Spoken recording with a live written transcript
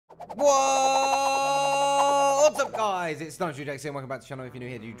What's up, guys? It's NitroLukeDX here, and welcome back to the channel. If you're new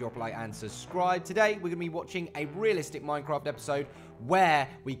here, do drop a like and subscribe. Today, we're going to be watching a realistic Minecraft episode where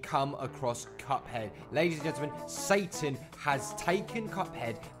we come across Cuphead. Ladies and gentlemen, Satan has taken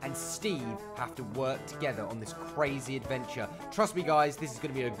Cuphead and Steve have to work together on this crazy adventure. Trust me, guys, this is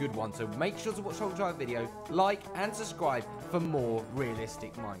going to be a good one, so make sure to watch the whole entire video, like and subscribe for more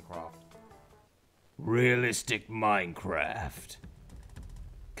realistic Minecraft. Realistic Minecraft.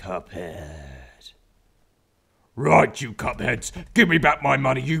 Cuphead. Right, you Cupheads, give me back my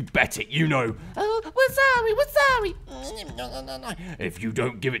money, you bet it, you know. Oh, we're sorry. No. If you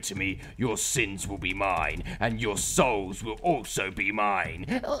don't give it to me, your sins will be mine, and your souls will also be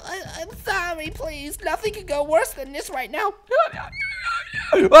mine. Oh, I'm sorry, please. Nothing could go worse than this right now.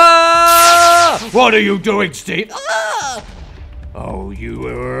 Ah! What are you doing, Steve? Ah! Oh, you...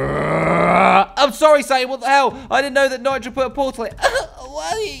 I'm sorry, Satan, what the hell? I didn't know that Nitro put a portal in.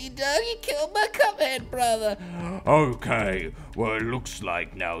 What have you done? You killed my Cuphead brother. Okay, well, it looks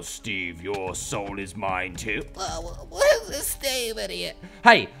like now, Steve, your soul is mine too. Where's this Steve, idiot?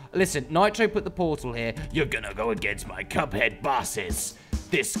 Hey, listen, Nitro put the portal here. You're gonna go against my Cuphead bosses.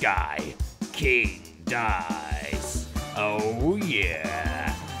 This guy, King Dice. Oh,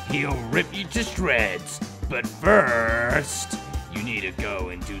 yeah. He'll rip you to shreds. But first, you need to go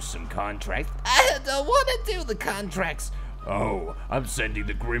and do some contracts. I don't want to do the contracts. Oh, I'm sending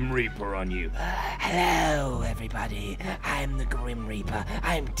the Grim Reaper on you. Hello, everybody. I'm the Grim Reaper.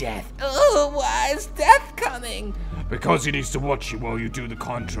 I'm Death. Oh, why is Death coming? Because he needs to watch you while you do the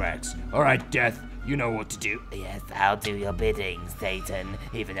contracts. All right, Death, you know what to do. Yes, I'll do your bidding, Satan.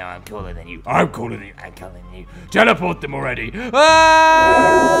 Even though I'm cooler than you. I'm cooler than you. I'm cooler than you. Teleport them already.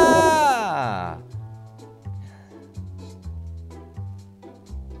 Ah!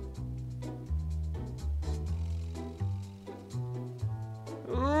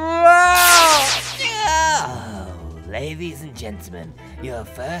 Oh, ladies and gentlemen, your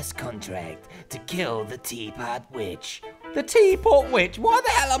first contract to kill the Teapot Witch. The Teapot Witch? Why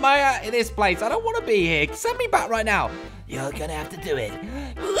the hell am I at in this place? I don't want to be here. Send me back right now. You're gonna have to do it.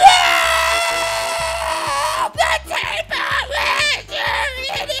 The Teapot Witch,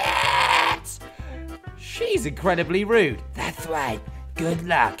 you idiots! She's incredibly rude. That's right. Good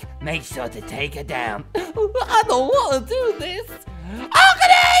luck. Make sure to take her down. I don't want to do this. I'm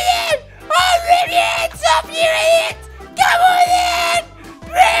gonna hit you! I'll rip your heads off, you idiots! Come on in!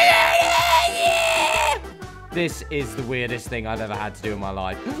 Bring it in! This is the weirdest thing I've ever had to do in my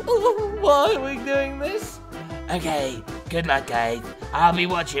life. Why are we doing this? Okay, good luck, guys. I'll be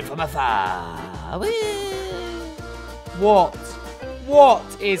watching from afar. What?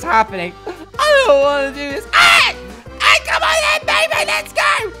 What is happening? I don't want to do this. Hey! Hey, come on then, baby! Let's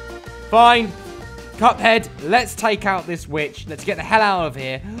go! Fine. Cuphead, let's take out this witch. Let's get the hell out of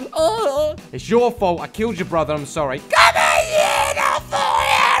here. Oh, it's your fault. I killed your brother. I'm sorry. Come in! I'll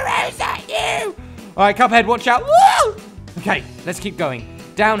fire arrows at you! All right, Cuphead, watch out. Woo! Okay, let's keep going.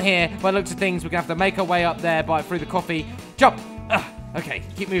 Down here, by the looks of things, we're going to have to make our way up there through the coffee. Jump! Okay,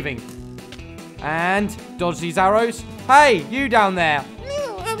 keep moving. And dodge these arrows. Hey, you down there.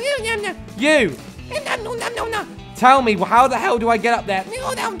 You! No. Tell me, how the hell do I get up there?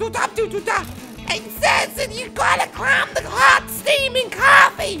 It says that you gotta climb the hot steaming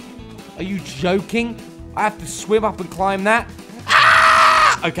coffee. Are you joking? I have to swim up and climb that?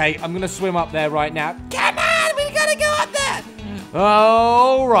 Ah! Okay, I'm gonna swim up there right now. Come on, we gotta go up there.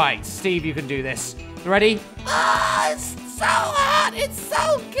 All right, Steve, you can do this. Ready? Oh, it's so hot. It's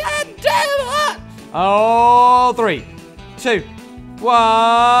so goddamn hot. Oh, 3, 2,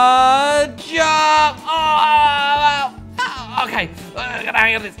 1, jump! Oh, okay, gonna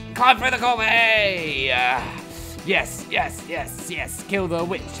hang on this. Climb through the coffee. Yes. Kill the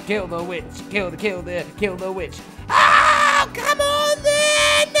witch. Kill the witch. Kill the witch. Oh, come on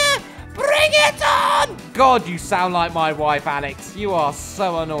then. Bring it on. God, you sound like my wife, Alex. You are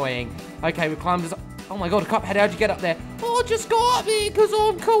so annoying. Okay, we climbed this. Oh my God, Cuphead, how'd you get up there? Oh, just go up here because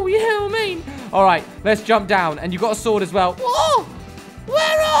I'm cool. You know what I mean? All right, let's jump down. And you got a sword as well. Whoa!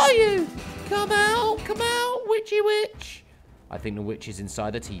 Where are you? Come out, witchy witch. I think the witch is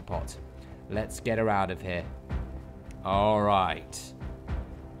inside the teapot. Let's get her out of here. All right.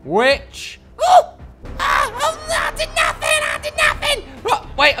 Witch! Oh! I did nothing! Oh,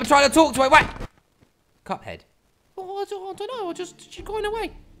 wait, I'm trying to talk to her. Wait! Cuphead. Oh, I don't know. She's going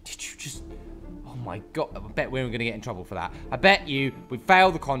away. Did you just... Oh my God, I bet we're going to get in trouble for that. I bet you we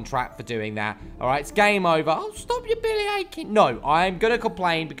failed the contract for doing that. All right, it's game over. Oh, stop your belly aching. No, I'm going to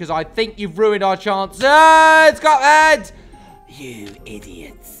complain because I think you've ruined our chances. Cuphead! You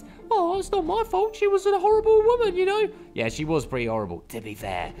idiots. Oh, it's not my fault. She was a horrible woman, you know. Yeah, she was pretty horrible. To be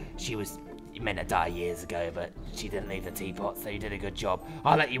fair, she was meant to die years ago, but she didn't leave the teapot, so you did a good job.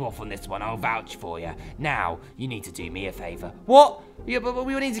 I'll let you off on this one. I'll vouch for you. Now, you need to do me a favor. What? Yeah, but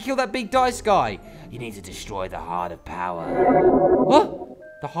we need to kill that big dice guy. You need to destroy the Heart of Power. What?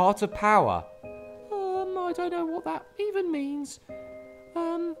 The Heart of Power? I don't know what that even means.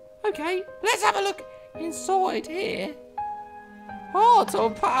 Okay, let's have a look inside here. Heart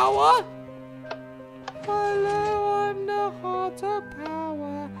of Power? Hello, I'm the Heart of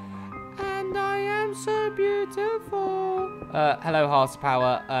Power, and I am so beautiful. Hello, Heart of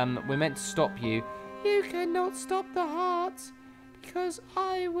Power. We're meant to stop you. You cannot stop the heart, because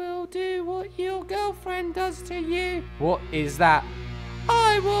I will do what your girlfriend does to you. What is that?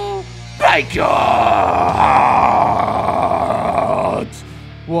 I will break your heart!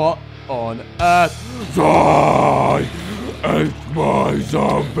 What on earth? Die! It's my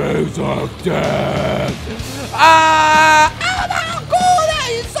zombies of death! Oh my god, that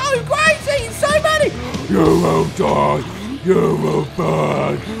is so crazy! So many! You will die! You will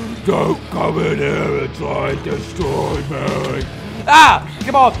burn! Don't come in here and try and destroy me! Ah!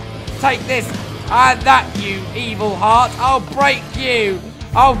 Come on! Take this! And that, you evil heart! I'll break you!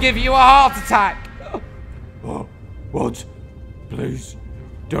 I'll give you a heart attack! What? Please,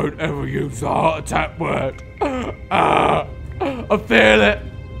 don't ever use the heart attack word. I feel it.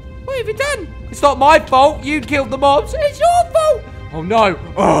 What have you done? It's not my fault. You killed the mobs. It's your fault. Oh no.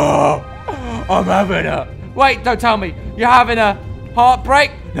 I'm having a... Wait, don't tell me. You're having a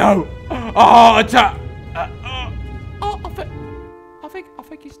heartbreak? No, a heart attack. I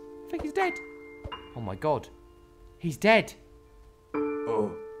think he's dead. Oh my god. He's dead.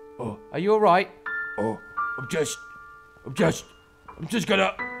 Are you alright? I'm just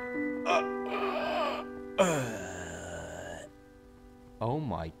gonna... Oh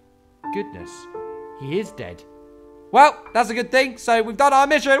my goodness. He is dead. Well, that's a good thing. So we've done our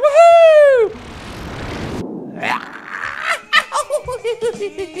mission. Woohoo!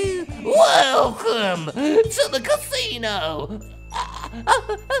 Welcome to the casino.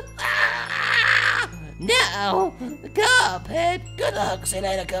 Now, Cuphead. Good luck. See you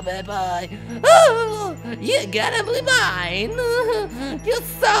later, Cuphead. Bye. Oh, you're gonna be mine. Your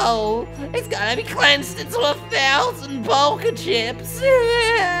soul is gonna be cleansed into 1,000 poker chips.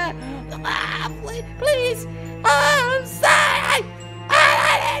 Please. I'm sorry.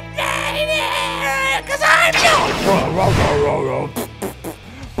 I didn't need it. Because I'm yours.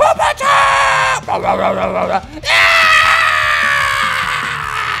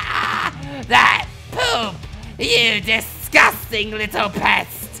 That poop! You disgusting little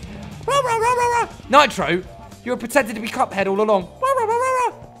pest! Nitro, you were pretending to be Cuphead all along.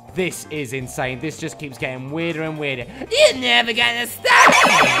 This is insane. This just keeps getting weirder and weirder. You're never gonna stop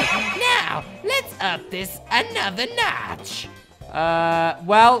me! Now, let's up this another notch.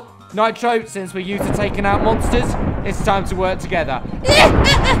 Well, Nitro, since we're used to taking out monsters, it's time to work together.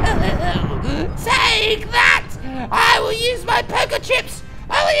 Take that! I will use my poker chips!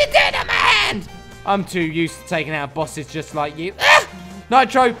 What will you do to my hand? I'm too used to taking out bosses just like you.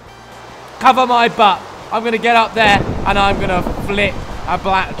 Nitro, cover my butt. I'm going to get up there and I'm going to flip a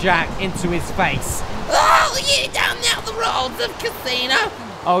blackjack into his face. Oh, you don't know the rules of casino.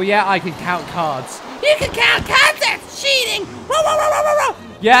 Oh, yeah, I can count cards. You can count cards, that's cheating.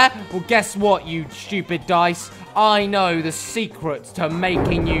 Yeah? Well, guess what, you stupid dice? I know the secret to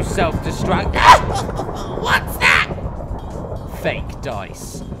making you self-destruct. What's that? Fake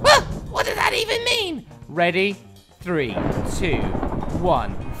dice. What does that even mean? Ready? 3, 2,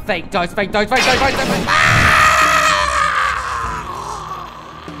 1. Fake dice, fake dice, fake dice, fake dice, fake dice.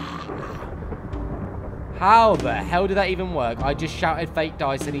 How the hell did that even work? I just shouted fake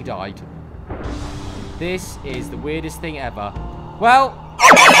dice and he died. This is the weirdest thing ever. Well,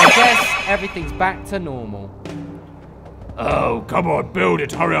 I guess everything's back to normal. Oh, come on, build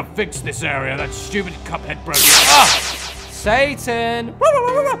it. Hurry up, fix this area. That stupid Cuphead broke it. Ah! Satan!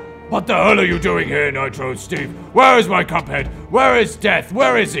 What the hell are you doing here, Nitro Steve? Where is my Cuphead? Where is Death?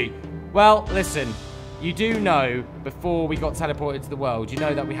 Where is he? Well, listen. You do know, before we got teleported to the world, you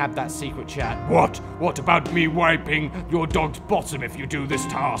know that we had that secret chat. What? What about me wiping your dog's bottom if you do this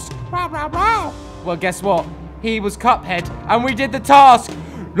task? Well, guess what? He was Cuphead, and we did the task.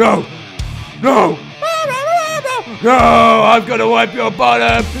 No! No! No! I'm gonna wipe your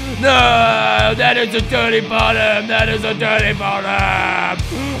bottom! No! That is a dirty bottom! That is a dirty bottom!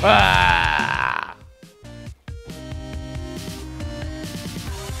 Ah!